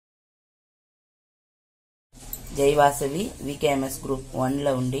Jai Vasavi Vkms group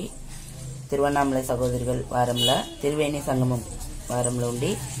 1లో ఉండి తిరువన్నామలై సహోదరిగల్ వారంలో తిరువేణి సంగమం వారంలో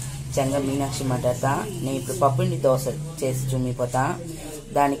ఉండి చెంగ మీనాక్షి మాట్లాడతా. నేను ఇప్పుడు పప్పుని దోశ చేసి చూమిపోతా.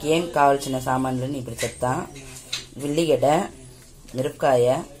 దానికి ఏం కావాల్సిన సామాన్లు ఇప్పుడు చెప్తా. ఉల్లిగడ్డ, మిరపకాయ,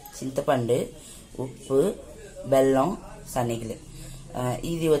 చింతపండు, ఉప్పు, బెల్లం, శనగలు.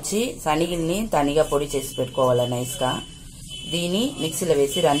 ఇది వచ్చి శనగల్ని తనిగా పొడి చేసి పెట్టుకోవాలా నైస్గా. దీన్ని మిక్సీలో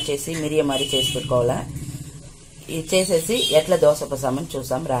వేసి రన్ చేసి మిరియం మరి చేసి పెట్టుకోవాలా. ఇది చేసేసి ఎట్లా దోశ పోసామని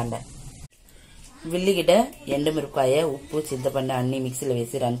చూసాం రాండ. ఉల్లిగడ్డ, ఎండుమిరపకాయ, ఉప్పు, చింతపండు అన్ని మిక్సీలో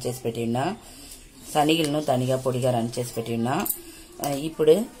వేసి రన్ చేసి పెట్టి ఉన్నా. శనగలను తనిగా పొడిగా రన్ చేసి పెట్టి ఉన్నా.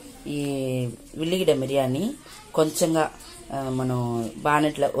 ఇప్పుడు ఈ ఉల్లిగడ్డ మిరియాన్ని కొంచెంగా మనం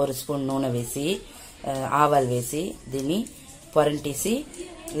బానెట్లో 1 స్పూన్ నూనె వేసి ఆవాలు వేసి దీన్ని పొరంటేసి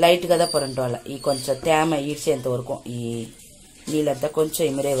లైట్ గా పొరంటాల. ఈ కొంచెం తేమ ఈడ్చేంత వరకు ఈ నీళ్ళంతా కొంచెం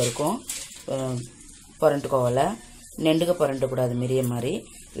ఇమిరే వరకు పొరంటుకోవాలా. నిండుగా పొరంటకూడదు మిరియం మరి,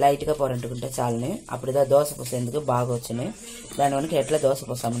 లైట్ గా పొరంటుకుంటే చాలని. అప్పుడుదా దోశ పోసేందుకు బాగా వచ్చినాయి. దాని వరకు ఎట్లా దోశ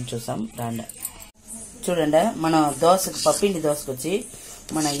పోసామని చూసాం రాండ. చూడండి, మనం దోశకు పప్పిండి దోశకు వచ్చి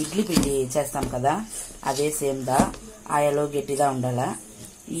మన ఇడ్లీ పిండి చేస్తాం కదా, అదే సేమ్ దా ఆయలో గట్టిగా ఉండాలా.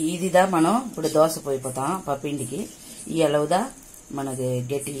 ఇదిదా మనం ఇప్పుడు దోశ పోయిపోతాం పప్పిండికి. ఈ అలవుదా మనకి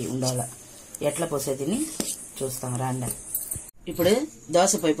గట్టి ఉండాల. ఎట్లా పోసేదిని చూస్తాం రాండ. ఇప్పుడు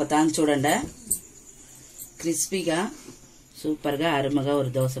దోశ పోయిపోతాం చూడండి. క్రిస్పీగా సూపర్ గా అరుమగా ఒక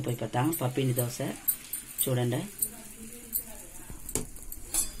దోశ పోయిపోతాం పప్పిండి దోశ చూడండి.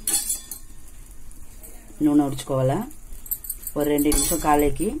 నూనె ఉడుచుకోవాలా. ఒక 2 నిమిషం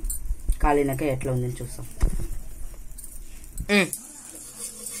కాలినాక ఎట్లా ఉందని చూస్తాం.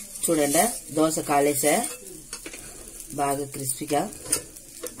 చూడండి, దోశ కాలేసా బాగా క్రిస్పీగా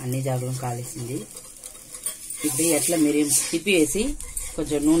అన్ని జాగ్రత్తలు కాలేసింది. ఇప్పుడు ఎట్లా మిరియం తిప్పి వేసి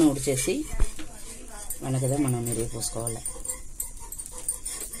కొంచెం నూనె ఉడిచేసి మనకదా మనం మిరియం పోసుకోవాలి.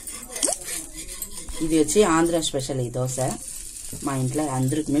 ఇది వచ్చి ఆంధ్ర స్పెషల్. ఈ దోశ మా ఇంట్లో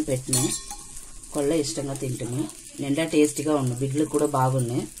అందరికి పెట్టినాం. కొల్ల ఇష్టంగా తింటాము. నిండా టేస్టీగా ఉన్నాయి. బిడ్లకు కూడా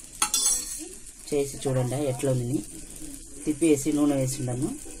బాగున్నాయి. చేసి చూడండి ఎట్లా ఉంది. తిప్పి వేసి నూనె వేసి ఉండము.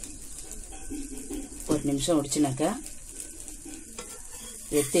 1 నిమిషం ఉడిచినాక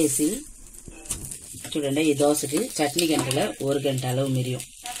ఎత్తేసి చూడండి. ఈ దోశకి చట్నీ గంటలో 1 గంటలో మిరియం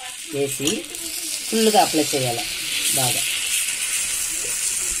వేసి ఫుల్గా అప్లై చేయాలి. బాగా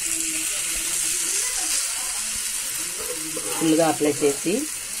ఫుల్గా అప్లై చేసి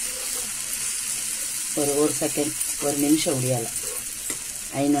 1 సెకండ్ 1 నిమిషం ఉడియాలి.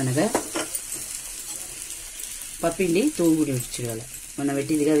 అయిననగా పప్పిండి తూగుడి విడిచిడవాలి. మనం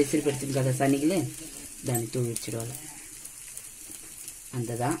పెట్టిందిగా విసిరి పెడుతుంది కదా శనగలే, దాన్ని తూగు విడిచిడవాలి.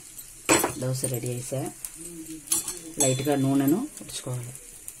 అంతదా దోశ రెడీ అయిసా. లైట్గా నూనెను ఉడుచుకోవాలి.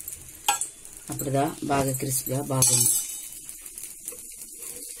 అప్పుడుదా బాగా క్రిస్పీగా బాగుంది.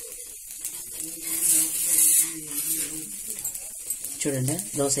 చూడండి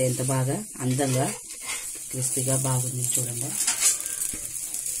దోశ ఎంత బాగా అందంగా క్రిస్పీగా బాగుంది. చూడండి,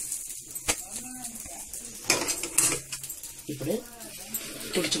 ఇప్పుడు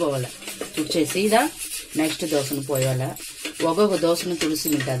తుడుచుకోవాలి. తుడిచేసి ఇదా నెక్స్ట్ దోశను పోయాల. ఒక్కొక్క దోశను తుడిసి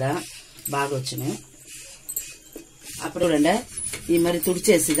ఉంటుందా బాగా వచ్చినాయి. అప్పుడు చూడండి, ఈ మరి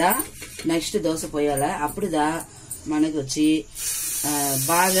తుడిచేసిదా నెక్స్ట్ దోశ పోయాల. అప్పుడుదా మనకి వచ్చి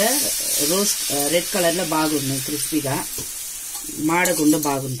బాగా రోస్ట్ రెడ్ కలర్ లో బాగున్నాయి. క్రిస్పీగా మాడకుండా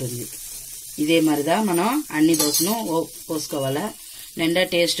బాగుంటుంది. ఇదే మరిదా మనం అన్ని దోశను పోసుకోవాలా. నిండా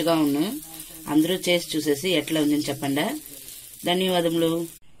టేస్ట్ గా ఉన్నాయి. అందరూ చేసి చూసేసి ఎట్లా ఉందని చెప్పండి. ధన్యవాదములు.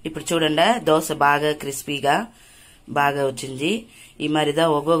 ఇప్పుడు చూడండి, దోశ బాగా క్రిస్పీగా బాగా వచ్చింది. ఈ మరిదా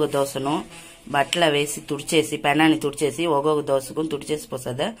ఒక్కొక్క దోశను బట్టల వేసి తుడిచేసి పెనాన్ని తుడిచేసి ఒక్కొక్క దోశకు తుడిచేసి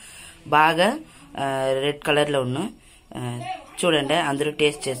పోసదా బాగా రెడ్ కలర్ లో ఉన్న. చూడండి, అందరూ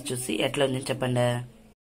టేస్ట్ చేసి చూసి ఎట్లా ఉందని చెప్పండి.